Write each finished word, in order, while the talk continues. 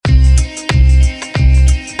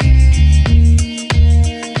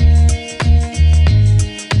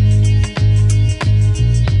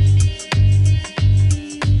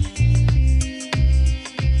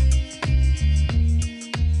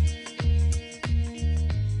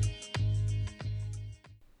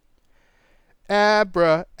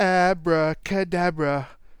Abra, abracadabra.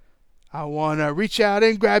 I wanna reach out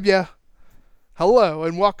and grab ya. Hello,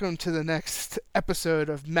 and welcome to the next episode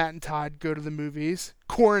of Matt and Todd Go to the Movies,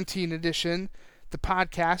 Quarantine Edition, the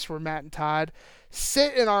podcast where Matt and Todd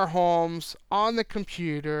sit in our homes on the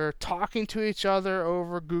computer, talking to each other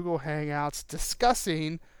over Google Hangouts,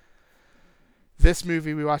 discussing this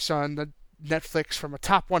movie we watched on the Netflix from a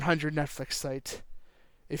top 100 Netflix site.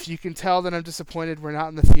 If you can tell that I'm disappointed we're not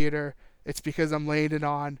in the theater, it's because I'm laying it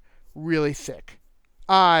on really thick.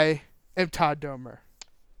 I am Todd Domer.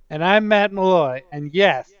 And I'm Matt Malloy. And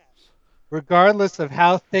yes, regardless of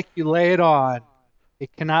how thick you lay it on,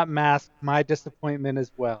 it cannot mask my disappointment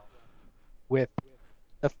as well with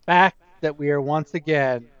the fact that we are once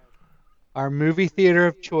again, our movie theater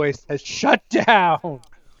of choice has shut down.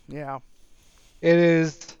 Yeah. It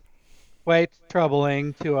is quite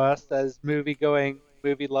troubling to us as movie-going,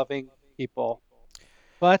 movie-loving people.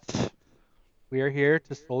 But we are here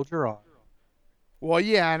to soldier on. Well,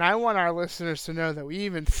 yeah, and I want our listeners to know that we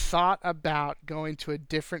even thought about going to a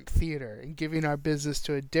different theater and giving our business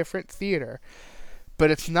to a different theater. But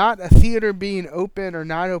it's not a theater being open or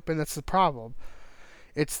not open that's the problem.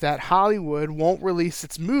 It's that Hollywood won't release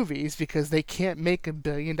its movies because they can't make $1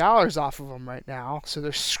 billion off of them right now. So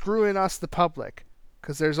they're screwing us, the public,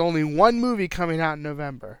 because there's only one movie coming out in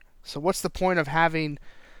November. So what's the point of having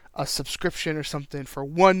a subscription or something for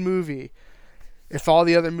one movie if all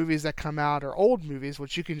the other movies that come out are old movies,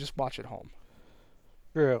 which you can just watch at home?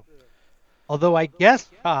 True. Although I guess,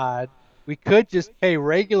 Todd, we could just pay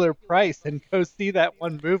regular price and go see that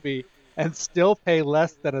one movie and still pay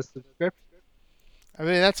less than a subscription. I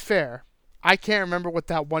mean, that's fair. I can't remember what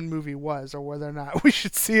that one movie was or whether or not we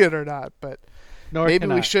should see it or not, but maybe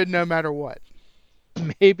we should no matter what.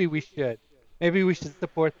 Maybe we should. Maybe we should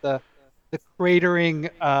support the cratering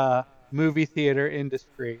movie theater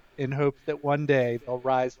industry in hopes that one day they'll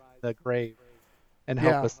rise from the grave and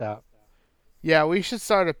help us out. Yeah, we should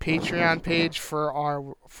start a Patreon page for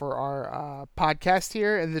our podcast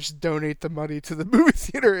here and just donate the money to the movie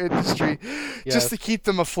theater industry just to keep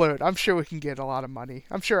them afloat. I'm sure we can get a lot of money.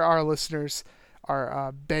 I'm sure our listeners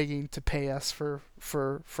are begging to pay us for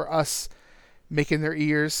us making their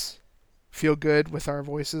ears feel good with our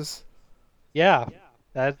voices. Yeah,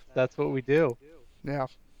 that's what we do. Yeah.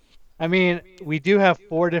 I mean, we do have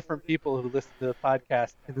 4 different people who listen to the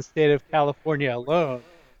podcast in the state of California alone.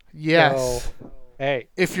 Yes. So, hey.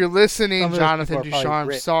 If you're listening, Jonathan Ducharme,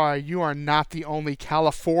 I'm sorry, you are not the only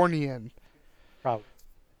Californian. Probably.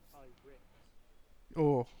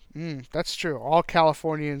 Oh, that's true. All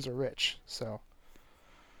Californians are rich, so.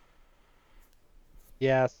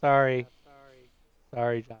 Yeah, sorry.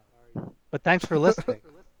 Sorry, John. But thanks for listening.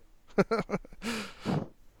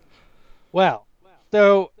 Well,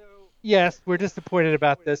 so, yes, we're disappointed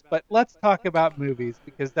about this, but let's talk about movies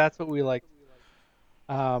because that's what we like.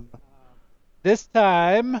 This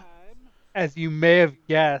time, as you may have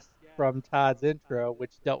guessed from Todd's intro,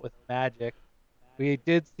 which dealt with magic, we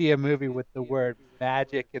did see a movie with the word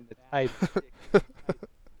magic in the title.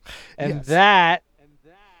 And that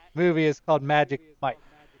movie is called Magic Mike.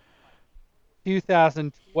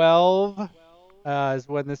 2012 is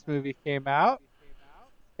when this movie came out.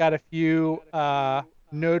 Got a few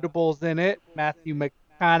notables in it. Matthew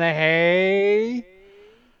McConaughey.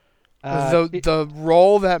 The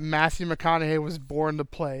role that Matthew McConaughey was born to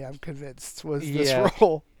play, I'm convinced, was this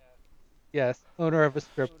role. Yes, owner of a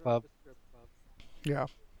strip club. Yeah.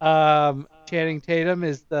 Channing Tatum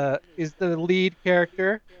is the lead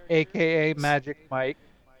character, aka Magic Mike.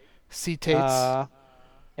 C. Tates.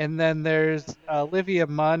 And then there's Olivia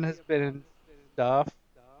Munn has been in stuff.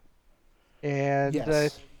 And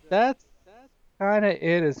that's kind of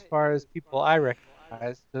it as far as people I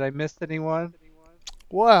recognize. Did I miss anyone?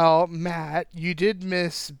 Well, Matt, you did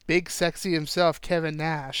miss big sexy himself, Kevin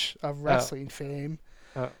Nash of wrestling fame,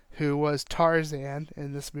 who was Tarzan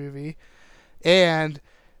in this movie, and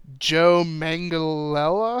Joe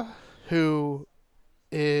Manganiello, who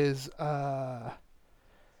is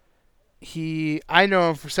I know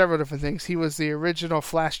him for several different things. He was the original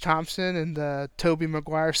Flash Thompson in the Tobey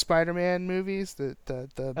Maguire Spider-Man movies, the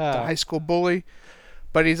high school bully,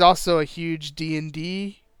 but he's also a huge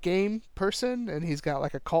D&D game person, and he's got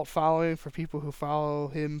like a cult following for people who follow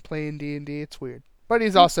him playing D&D. It's weird, but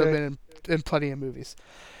he's also been in plenty of movies.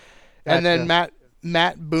 And then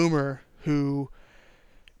Matt Bomer, who,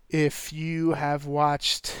 if you have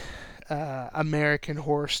watched American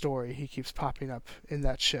Horror Story, he keeps popping up in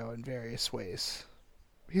that show in various ways.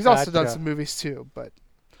 He's also done some movies too, but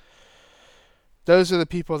those are the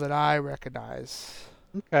people that I recognize.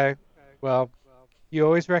 Okay, well, You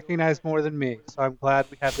always recognize more than me, so I'm glad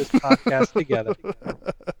we have this podcast together.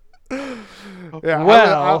 Yeah,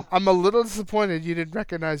 Well, I'm a little disappointed you didn't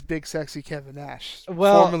recognize Big Sexy Kevin Nash,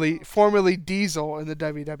 well, formerly Diesel in the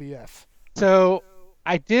WWF. so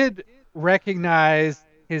I did recognize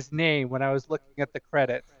his name when I was looking at the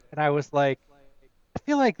credits, and I was like, I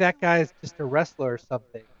feel like that guy's just a wrestler or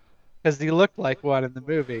something, because he looked like one in the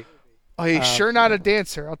movie. Oh, he's sure not a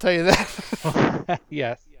dancer, I'll tell you that.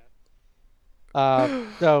 Yes.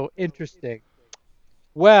 So interesting.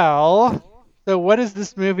 Well, so what is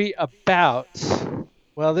this movie about?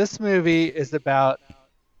 Well, this movie is about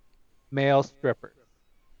male strippers.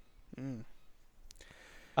 Mm.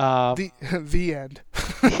 Um, The end.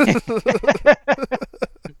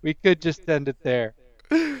 we could just end it there.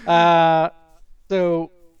 Uh,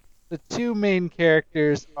 so the two main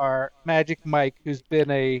characters are Magic Mike, who's been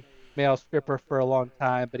a male stripper for a long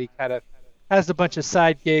time, but he kind of has a bunch of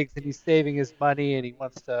side gigs and he's saving his money and he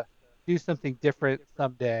wants to do something different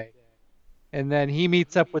someday. And then he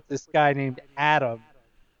meets up with this guy named Adam,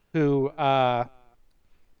 who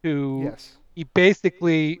who Yes. he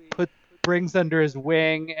basically brings under his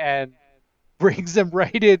wing and brings him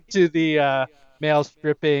right into the male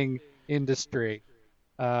stripping industry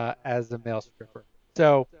as a male stripper.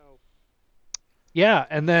 So yeah,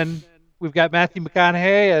 and then we've got Matthew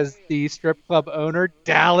McConaughey as the strip club owner,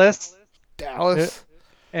 Dallas, Dallas.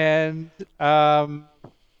 and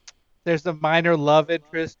there's a minor love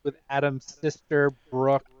interest with Adam's sister,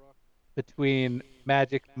 Brooke, between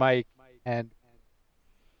Magic Mike and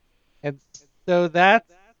and so that's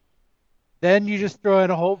then you just throw in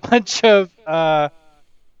a whole bunch of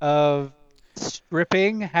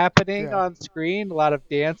stripping happening Yeah. on screen, a lot of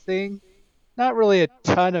dancing, not really a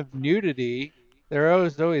ton of nudity. There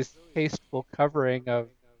is always tasteful covering of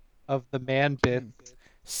the man bits.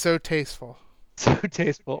 So tasteful. So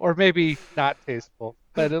tasteful, or maybe not tasteful,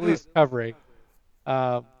 but at least covering.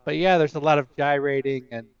 But yeah, there's a lot of gyrating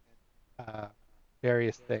and uh,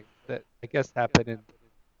 various things that I guess happen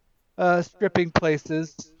in stripping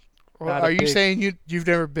places. Well, Not a are you big, saying you've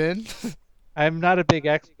never been? I'm not a big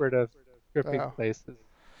expert of stripping Oh, places.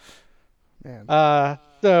 man.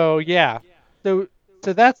 So yeah, so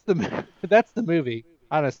that's the that's the movie.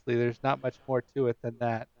 Honestly, there's not much more to it than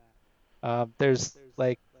that. There's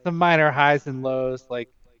like some minor highs and lows, like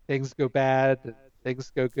things go bad and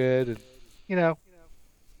things go good, and you know,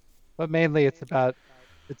 but mainly it's about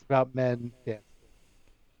men dancing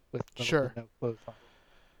with little to Sure. no clothes on.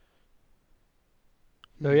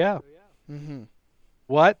 So yeah, Mm-hmm.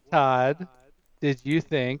 what Todd did you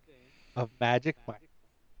think of Magic Mike?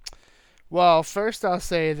 Well, first I'll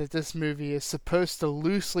say that this movie is supposed to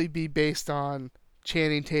loosely be based on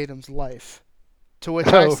Channing Tatum's life. To which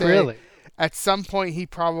I Oh, say, really? at some point he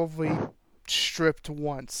probably stripped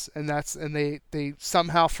once, and they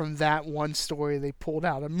somehow from that one story they pulled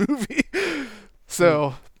out a movie.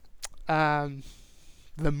 So, um,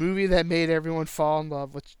 the movie that made everyone fall in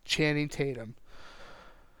love with Channing Tatum.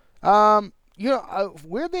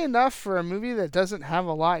 Weirdly enough, for a movie that doesn't have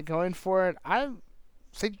a lot going for it, I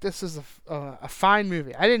think this is a fine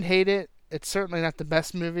movie. I didn't hate it. It's certainly not the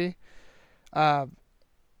best movie. Uh,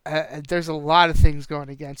 there's a lot of things going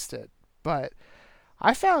against it, but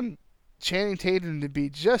I found Channing Tatum to be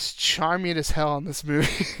just charming as hell in this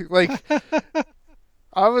movie.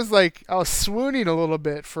 I was swooning a little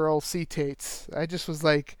bit for old C Tates. I was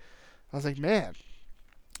like, man.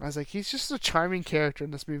 I was like, he's just a charming character in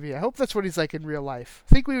this movie. I hope that's what he's like in real life.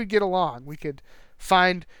 I think we would get along. We could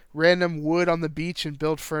find random wood on the beach and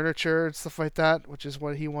build furniture and stuff like that, which is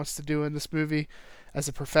what he wants to do in this movie as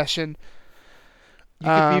a profession. You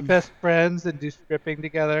could be best friends and do stripping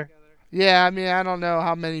together. Yeah, I mean, I don't know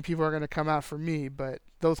how many people are going to come out for me, but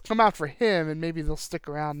they'll come out for him, and maybe they'll stick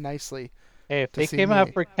around nicely Hey, if to they see came me.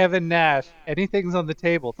 out for Kevin Nash, anything's on the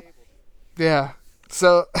table. Yeah.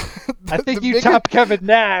 So I think the you biggest- top Kevin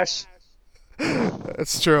Nash.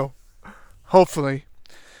 That's true. Hopefully.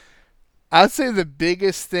 I'd say the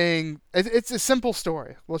biggest thing it's a simple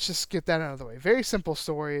story. Let's just get that out of the way. Very simple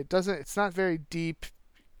story. It's not very deep.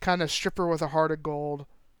 Kind of stripper with a heart of gold,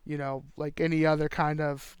 like any other kind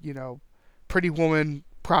of, pretty woman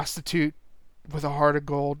prostitute with a heart of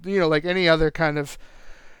gold, like any other kind of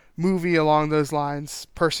movie along those lines,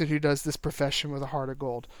 person who does this profession with a heart of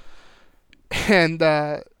gold. And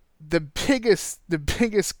the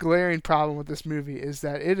biggest glaring problem with this movie is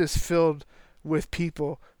that it is filled with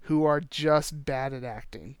people who are just bad at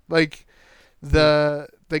acting. Like the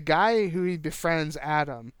guy who he befriends,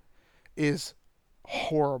 Adam, is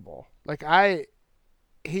horrible. I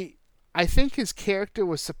think his character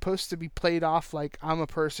was supposed to be played off like I'm a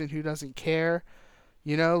person who doesn't care,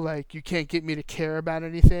 You know, like you can't get me to care about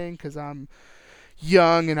anything because I'm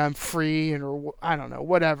young and I'm free and or I don't know,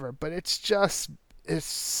 whatever. But it's just it's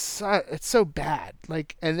so bad.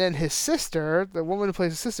 Like, and then his sister, the woman who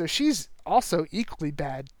plays his sister, she's also equally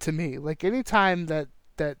bad to me. Like anytime that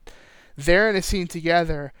they're in a scene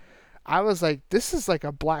together, I was like, this is like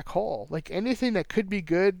a black hole. Like anything that could be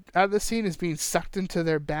good out of the scene is being sucked into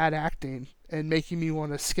their bad acting and making me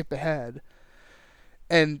want to skip ahead.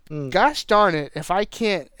 And gosh darn it, if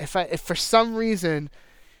for some reason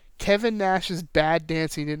Kevin Nash's bad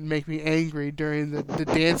dancing didn't make me angry during the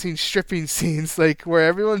dancing stripping scenes, like where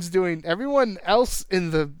everyone else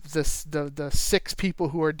in the six people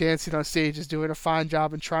who are dancing on stage is doing a fine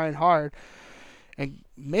job and trying hard. And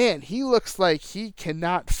man, he looks like he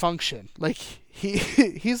cannot function. Like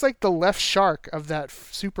he's like the left shark of that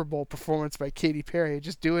Super Bowl performance by Katy Perry,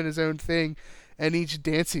 just doing his own thing in each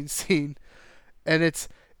dancing scene. And it's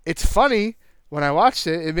funny when I watched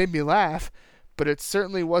it. It made me laugh, but it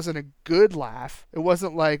certainly wasn't a good laugh. It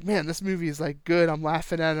wasn't like, man, this movie is like good. I'm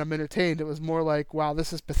laughing at it. I'm entertained. It was more like, wow,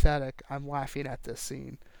 this is pathetic. I'm laughing at this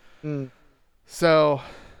scene. So,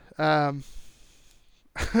 once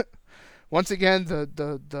again,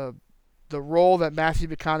 the role that Matthew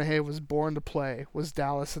McConaughey was born to play was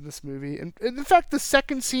Dallas in this movie. And in fact, the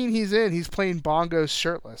second scene he's in, he's playing bongos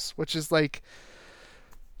shirtless, which is like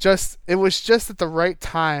it was just at the right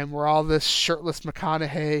time where all this shirtless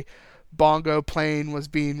McConaughey bongo playing was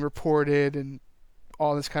being reported and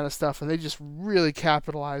all this kind of stuff, and they just really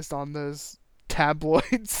capitalized on those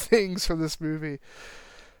tabloid things from this movie.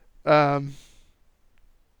 Well,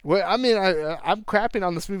 I mean, I'm crapping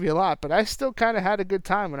on this movie a lot, but I still kind of had a good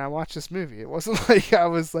time when I watched this movie. It wasn't I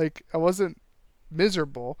wasn't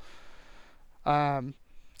miserable.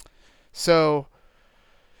 So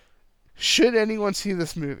should anyone see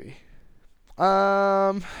this movie?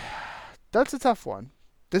 That's a tough one.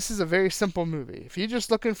 This is a very simple movie. If you're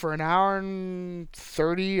just looking for an hour and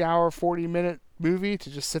 40-minute movie to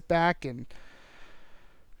just sit back and,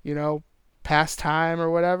 pass time or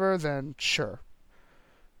whatever, then sure.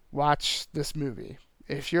 Watch this movie.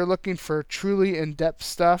 If you're looking for truly in-depth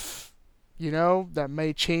stuff, that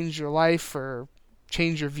may change your life or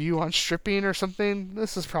change your view on stripping or something,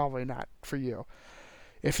 this is probably not for you.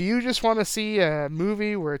 If you just want to see a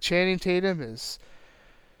movie where Channing Tatum is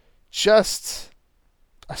just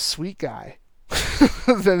a sweet guy,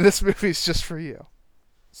 then this movie's just for you.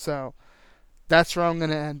 So that's where I'm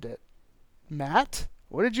going to end it. Matt,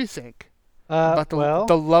 what did you think about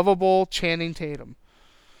the lovable Channing Tatum?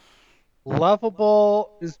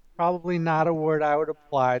 Lovable is probably not a word I would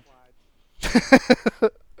apply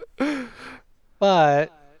to.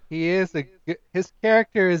 But his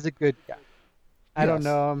character is a good guy. I don't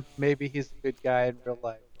know him. Maybe he's a good guy in real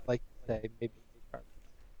life, like you say. Maybe he's a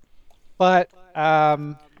But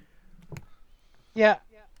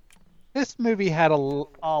this movie had a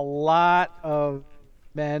lot of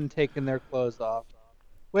men taking their clothes off,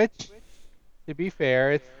 which, to be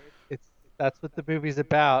fair, that's what the movie's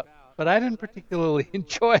about. But I didn't particularly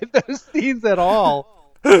enjoy those scenes at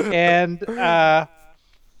all. And if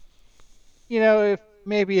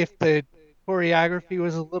the choreography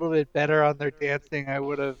was a little bit better on their dancing, I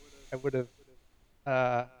would have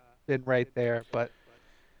been right there. But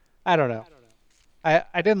I don't know. I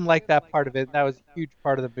didn't like that part of it. That was a huge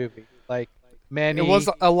part of the movie. Like many. It was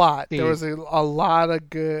a lot. Scenes. There was a lot of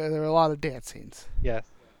good. There were a lot of dance scenes. Yes,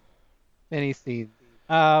 many scenes.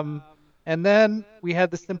 And then we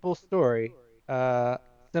had the simple story.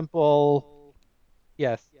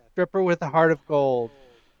 Stripper with a heart of gold,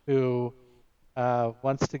 who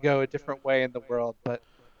wants to go a different way in the world, but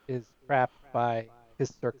is trapped by his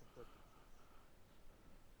circumstances.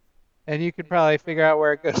 And you could probably figure out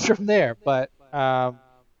where it goes from there. But I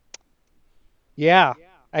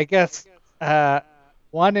guess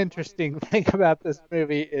one interesting thing about this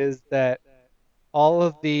movie is that all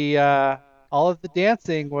of the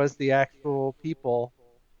dancing was the actual people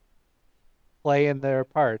playing their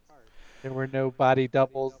parts. There were no body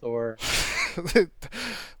doubles or.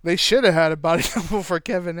 They should have had a body double for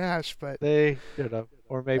Kevin Nash, but they should have,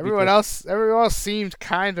 or maybe everyone else seemed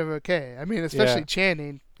kind of okay. I mean, especially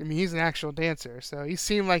Channing. I mean, he's an actual dancer, so he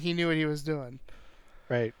seemed like he knew what he was doing.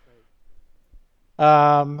 Right.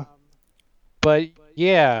 But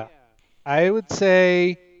yeah, I would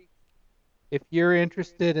say if you're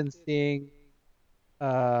interested in seeing,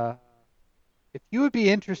 if you would be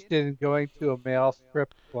interested in going to a male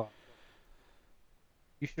strip club,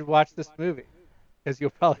 you should watch this movie because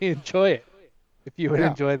you'll probably enjoy it if you would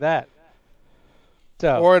enjoy that.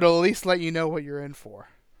 So, or it'll at least let you know what you're in for.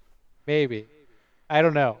 Maybe. I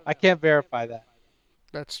don't know. I can't verify that.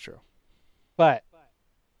 That's true. But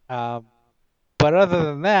But other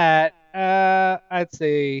than that, I'd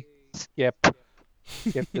say skip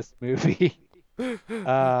this movie.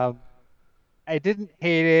 Um, I didn't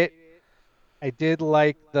hate it. I did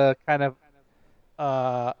like the kind of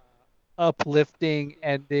uh, uplifting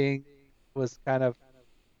ending was kind of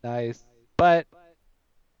nice, but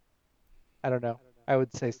I don't know. I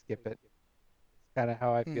would say skip it. It's kind of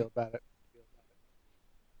how I Hmm. feel about it.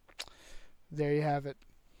 There you have it.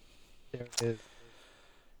 There it is.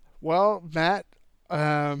 Well, Matt,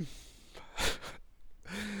 um,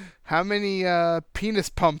 how many penis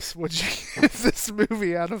pumps would you give this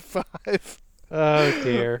movie out of five? Oh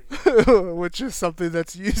dear. Which is something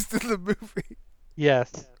that's used in the movie.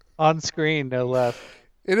 Yes, on screen no less.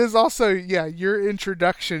 It is also, yeah, your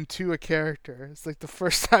introduction to a character. It's like the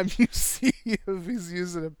first time you see him, he's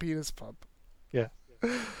using a penis pump. Yeah.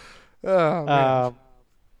 Oh, man. Um,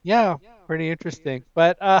 yeah, pretty interesting.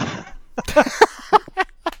 But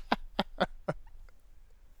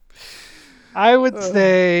I would Uh,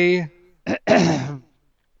 say, I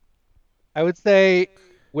would say,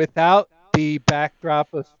 without the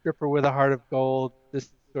backdrop of Stripper with a Heart of Gold, this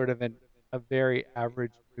is sort of a very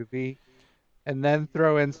average movie. And then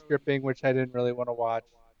throw in Stripping, which I didn't really want to watch.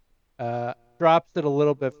 Drops it a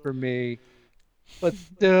little bit for me, but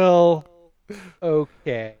still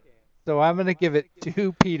okay. So I'm gonna give it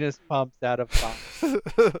two penis pumps out of five.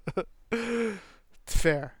 it's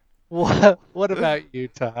fair. What about you,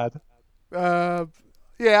 Todd? Uh,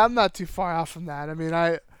 yeah, I'm not too far off from that. I mean,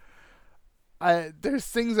 there's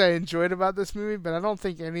things I enjoyed about this movie, but I don't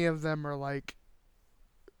think any of them are like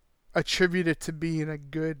attributed to being a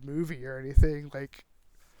good movie or anything. Like,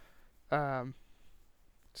 um,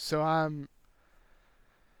 so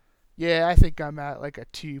yeah, I think I'm at like a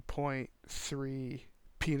 2.3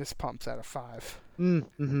 penis pumps out of five.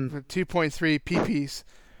 Mm-hmm. 2.3 PPs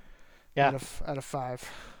Yeah, out of five.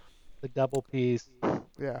 the double P's.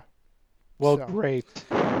 Yeah. Well, So. great.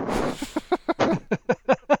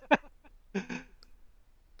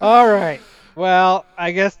 All right. Well,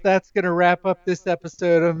 I guess that's going to wrap up this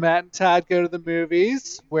episode of Matt and Todd Go to the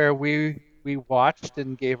Movies, where we watched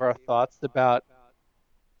and gave our thoughts about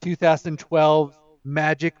 2012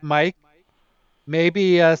 Magic Mike.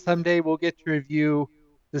 Maybe someday we'll get to review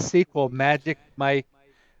the sequel, Magic Mike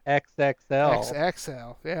XXL.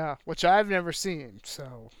 XXL, yeah, which I've never seen.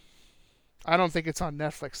 So I don't think it's on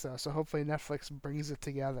Netflix though. So hopefully Netflix brings it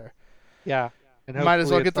together. Yeah, and You might as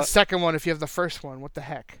hopefully well it's get the second one if you have the first one. What the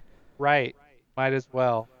heck? right. Might as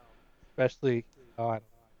well, especially on,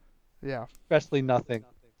 Yeah. especially nothing.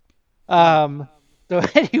 Mm. Um. So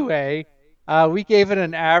anyway, we gave it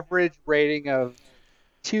an average rating of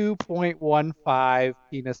 2.15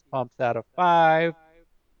 penis pumps out of 5.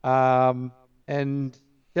 Um, and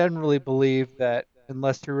generally believe that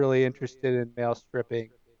unless you're really interested in male stripping,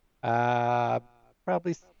 uh,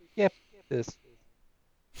 probably skip this.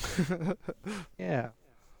 Yeah.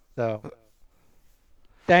 So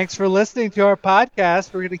thanks for listening to our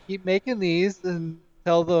podcast. We're going to keep making these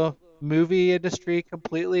until the movie industry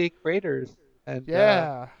completely craters. And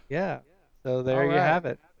Yeah. yeah. So there All you right. have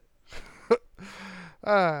it.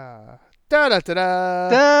 Da da da da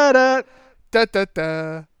Da da da da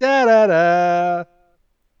da. da da da.